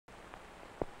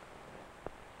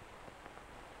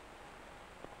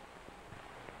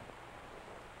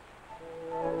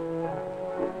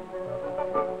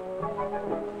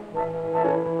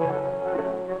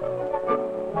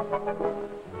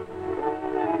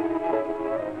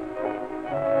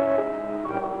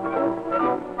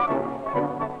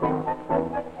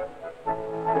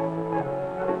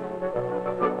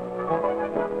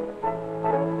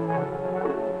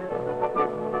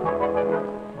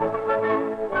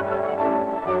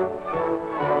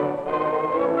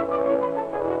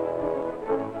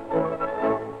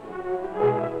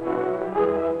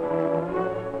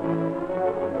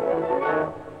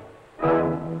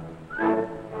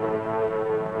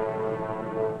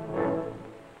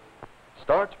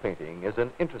Starch painting is an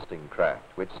interesting craft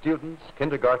which students,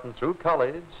 kindergarten through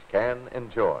college, can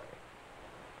enjoy.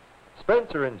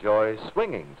 Spencer enjoys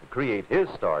swinging to create his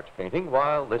starch painting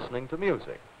while listening to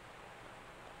music.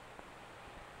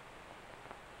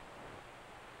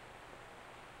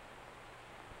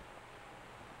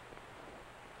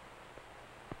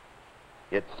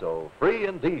 It's so free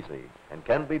and easy and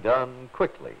can be done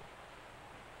quickly.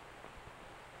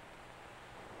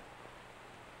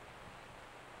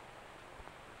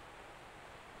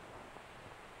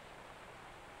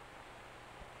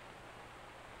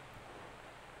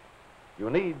 You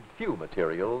need few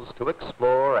materials to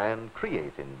explore and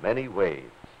create in many ways.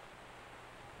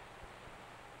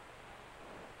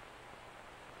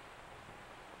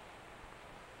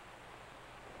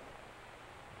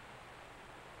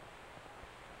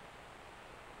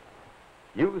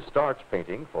 Use starch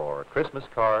painting for Christmas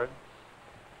cards,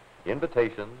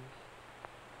 invitations,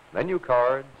 menu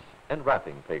cards, and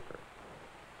wrapping paper.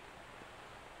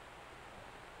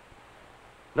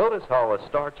 Notice how a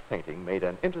starch painting made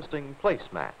an interesting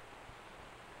placemat.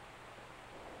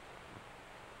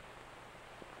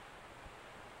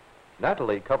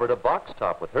 Natalie covered a box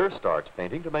top with her starch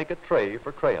painting to make a tray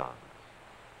for crayons.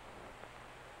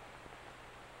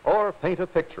 Or paint a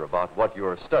picture about what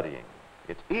you're studying.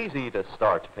 It's easy to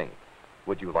starch paint.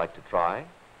 Would you like to try?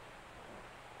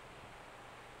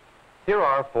 Here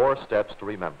are 4 steps to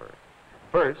remember.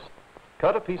 First,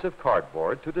 cut a piece of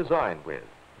cardboard to design with.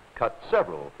 Cut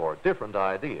several for different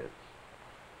ideas.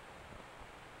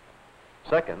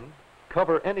 Second,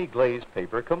 cover any glazed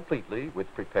paper completely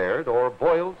with prepared or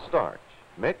boiled starch,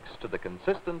 mixed to the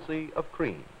consistency of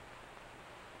cream.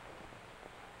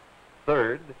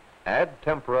 Third, add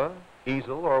tempura,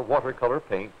 easel, or watercolor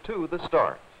paint to the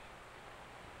starch.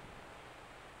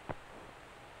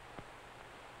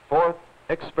 Fourth,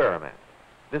 experiment.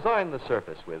 Design the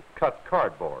surface with cut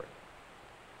cardboard.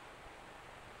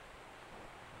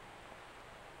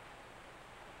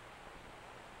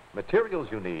 Materials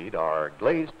you need are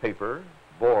glazed paper,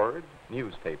 board,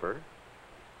 newspaper,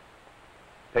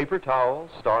 paper towel,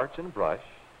 starch and brush,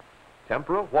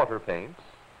 tempera water paints,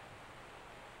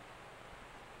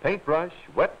 paintbrush,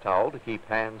 wet towel to keep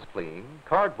hands clean,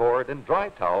 cardboard and dry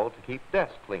towel to keep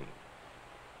desk clean.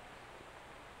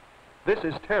 This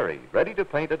is Terry, ready to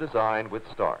paint a design with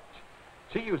starch.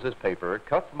 She uses paper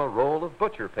cut from a roll of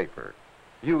butcher paper.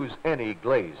 Use any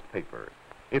glazed paper.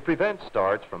 It prevents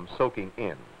starch from soaking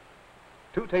in.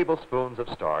 2 tablespoons of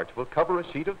starch will cover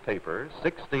a sheet of paper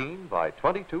 16 by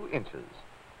 22 inches.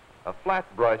 A flat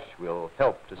brush will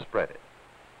help to spread it.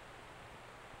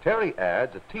 Terry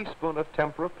adds a teaspoon of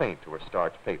tempera paint to her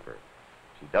starch paper.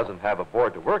 She doesn't have a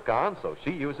board to work on, so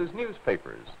she uses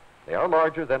newspapers. They are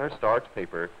larger than her starch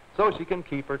paper, so she can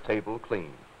keep her table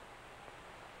clean.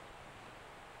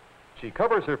 She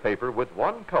covers her paper with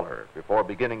one color before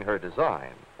beginning her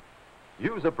design.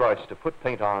 Use a brush to put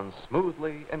paint on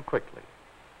smoothly and quickly.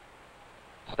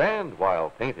 Stand while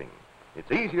painting.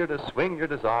 It's easier to swing your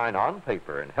design on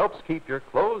paper and helps keep your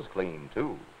clothes clean,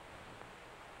 too.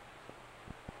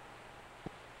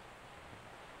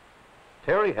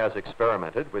 Terry has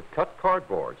experimented with cut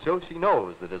cardboard so she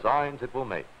knows the designs it will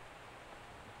make.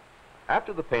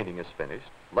 After the painting is finished,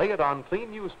 lay it on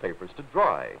clean newspapers to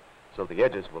dry so the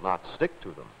edges will not stick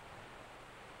to them.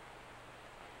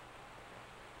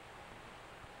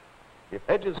 If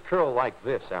edges curl like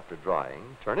this after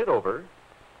drying, turn it over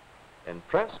and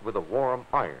press with a warm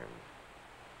iron.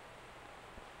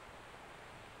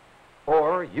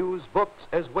 Or use books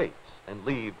as weights and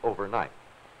leave overnight.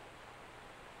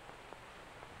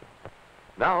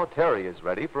 Now Terry is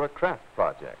ready for a craft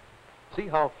project. See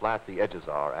how flat the edges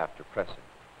are after pressing.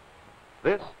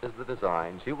 This is the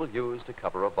design she will use to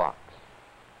cover a box.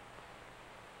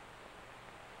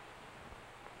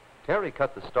 Terry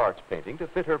cut the starch painting to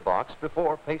fit her box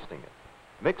before pasting it.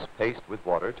 Mix paste with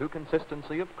water to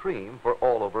consistency of cream for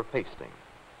all-over pasting.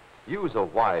 Use a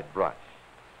wide brush.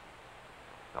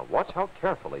 Now watch how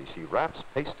carefully she wraps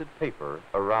pasted paper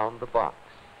around the box.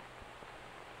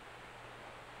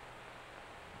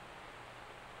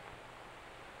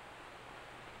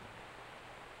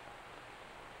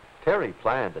 Terry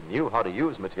planned and knew how to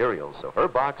use materials so her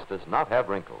box does not have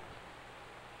wrinkles.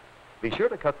 Be sure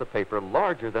to cut the paper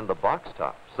larger than the box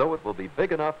top so it will be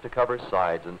big enough to cover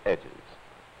sides and edges.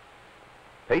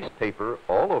 Paste paper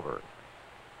all over.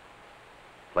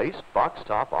 Place box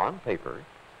top on paper.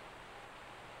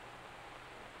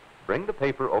 Bring the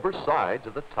paper over sides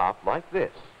of the top like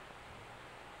this.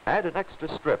 Add an extra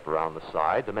strip around the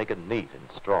side to make it neat and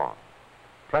strong.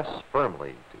 Press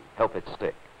firmly to help it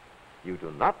stick. You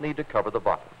do not need to cover the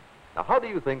bottom. Now, how do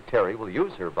you think Terry will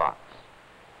use her box?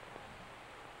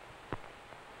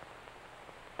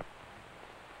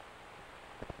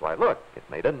 Why, look, it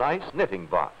made a nice knitting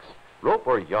box. Rope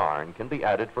or yarn can be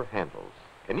added for handles.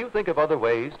 Can you think of other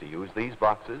ways to use these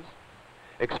boxes?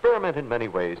 Experiment in many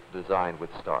ways to design with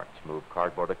starch. Move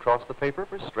cardboard across the paper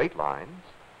for straight lines.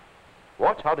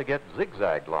 Watch how to get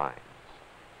zigzag lines.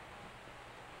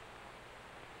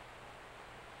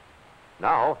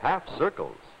 Now, half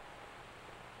circles.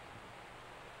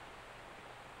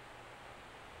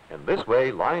 In this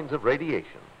way, lines of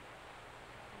radiation.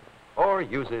 Or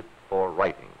use it for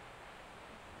writing.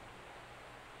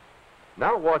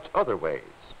 Now watch other ways.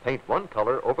 Paint one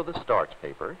color over the starch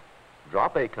paper,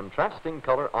 drop a contrasting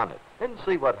color on it, and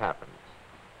see what happens.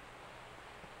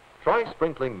 Try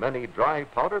sprinkling many dry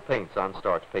powder paints on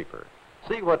starch paper.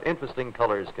 See what interesting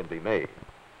colors can be made.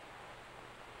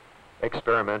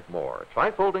 Experiment more.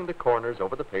 Try folding the corners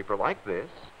over the paper like this,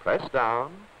 press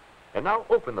down, and now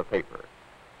open the paper.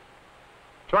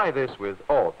 Try this with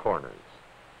all corners.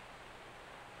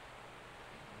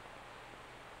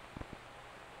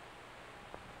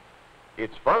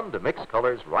 It's fun to mix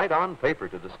colors right on paper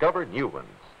to discover new ones.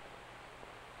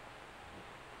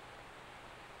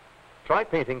 Try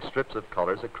painting strips of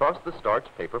colors across the starch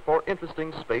paper for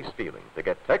interesting space feeling. To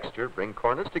get texture, bring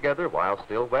corners together while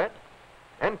still wet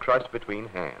and crush between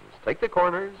hands. Take the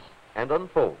corners and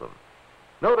unfold them.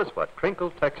 Notice what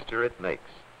crinkled texture it makes.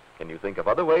 Can you think of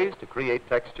other ways to create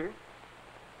texture?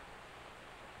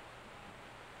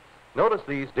 Notice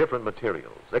these different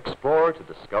materials. Explore to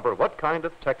discover what kind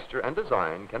of texture and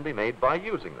design can be made by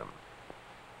using them.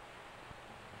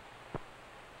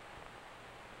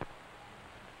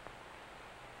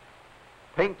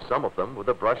 Paint some of them with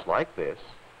a brush like this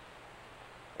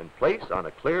and place on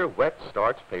a clear, wet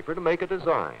starch paper to make a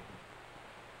design.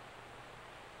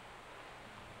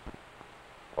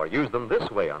 Or use them this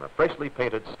way on a freshly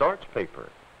painted starch paper.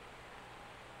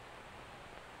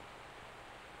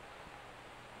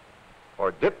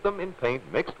 Or dip them in paint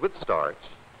mixed with starch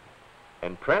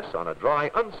and press on a dry,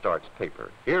 unstarched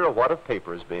paper. Here a wad of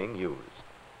paper is being used.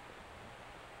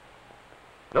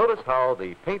 Notice how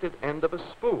the painted end of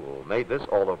a spool made this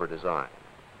all-over design.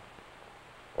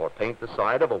 Or paint the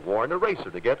side of a worn eraser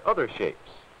to get other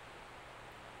shapes.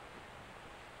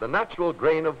 The natural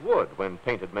grain of wood, when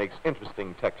painted, makes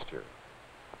interesting texture.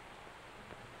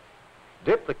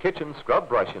 Dip the kitchen scrub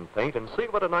brush in paint and see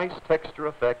what a nice texture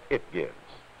effect it gives.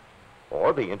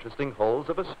 Or the interesting holes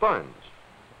of a sponge.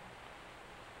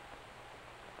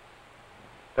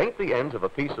 Paint the ends of a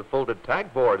piece of folded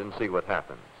tag board and see what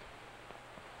happens.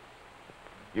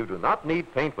 You do not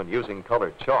need paint when using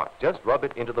colored chalk. Just rub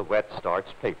it into the wet starch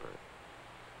paper.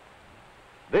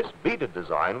 This beaded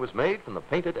design was made from the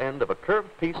painted end of a curved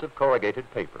piece of corrugated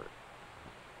paper.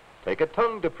 Take a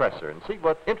tongue depressor and see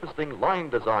what interesting line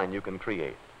design you can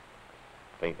create.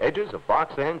 Paint edges of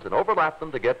box ends and overlap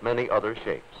them to get many other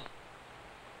shapes.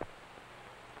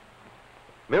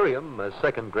 Miriam, a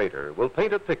second grader, will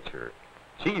paint a picture.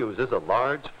 She uses a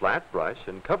large flat brush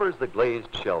and covers the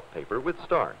glazed shelf paper with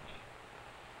starch.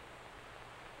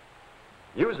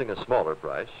 Using a smaller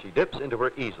brush, she dips into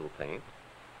her easel paint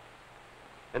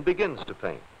and begins to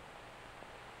paint.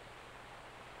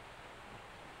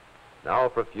 Now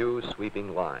for a few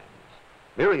sweeping lines.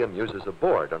 Miriam uses a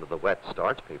board under the wet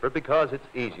starch paper because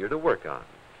it's easier to work on.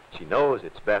 She knows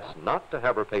it's best not to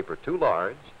have her paper too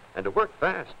large and to work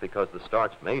fast because the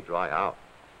starch may dry out.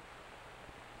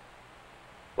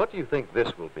 What do you think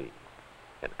this will be?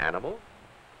 An animal?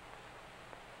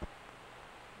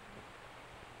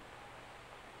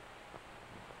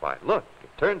 Why, look, it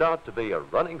turned out to be a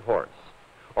running horse.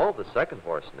 All the second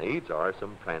horse needs are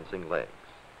some prancing legs.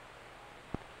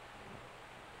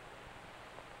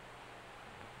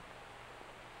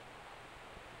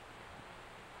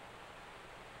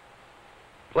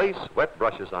 Place wet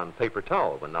brushes on paper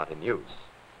towel when not in use.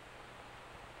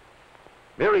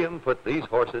 Miriam put these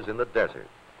horses in the desert.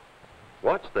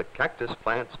 Watch the cactus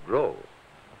plants grow.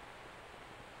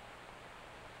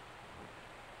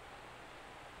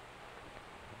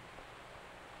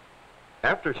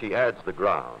 After she adds the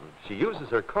ground, she uses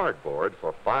her cardboard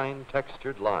for fine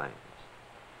textured lines.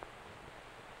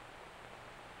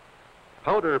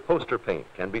 Powder poster paint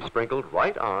can be sprinkled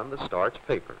right on the starch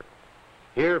paper.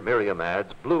 Here Miriam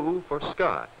adds blue for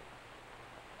sky.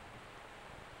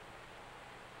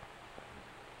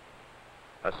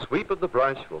 A sweep of the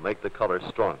brush will make the color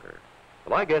stronger.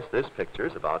 Well, I guess this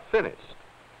picture's about finished.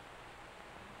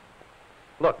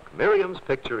 Look, Miriam's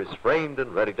picture is framed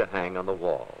and ready to hang on the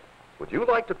wall. Would you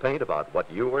like to paint about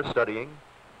what you are studying?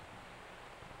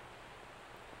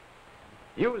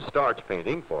 Use starch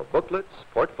painting for booklets,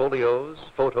 portfolios,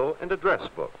 photo, and address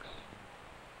books.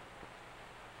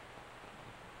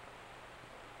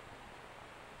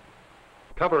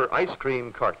 Cover ice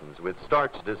cream cartons with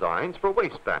starch designs for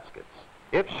waste baskets.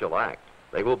 If shellacked,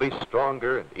 they will be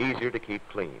stronger and easier to keep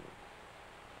clean.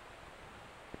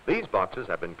 These boxes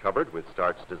have been covered with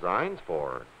starch designs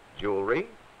for jewelry,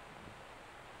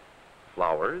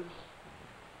 flowers,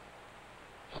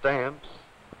 stamps,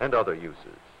 and other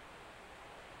uses.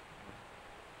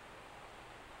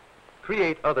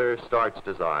 Create other starch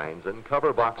designs and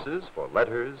cover boxes for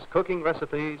letters, cooking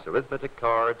recipes, arithmetic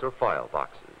cards, or file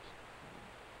boxes.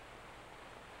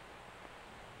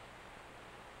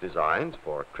 Designs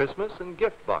for Christmas and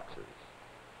gift boxes.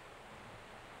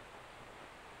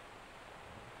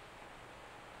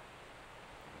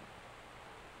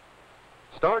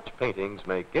 Starch paintings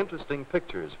make interesting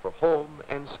pictures for home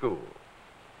and school.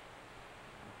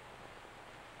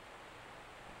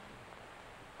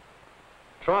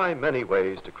 Try many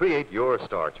ways to create your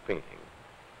starch painting.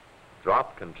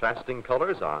 Drop contrasting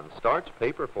colors on starch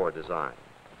paper for design,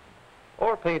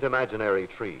 or paint imaginary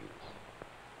trees.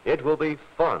 It will be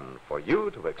fun for you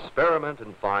to experiment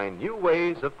and find new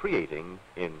ways of creating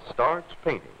in starch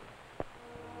painting.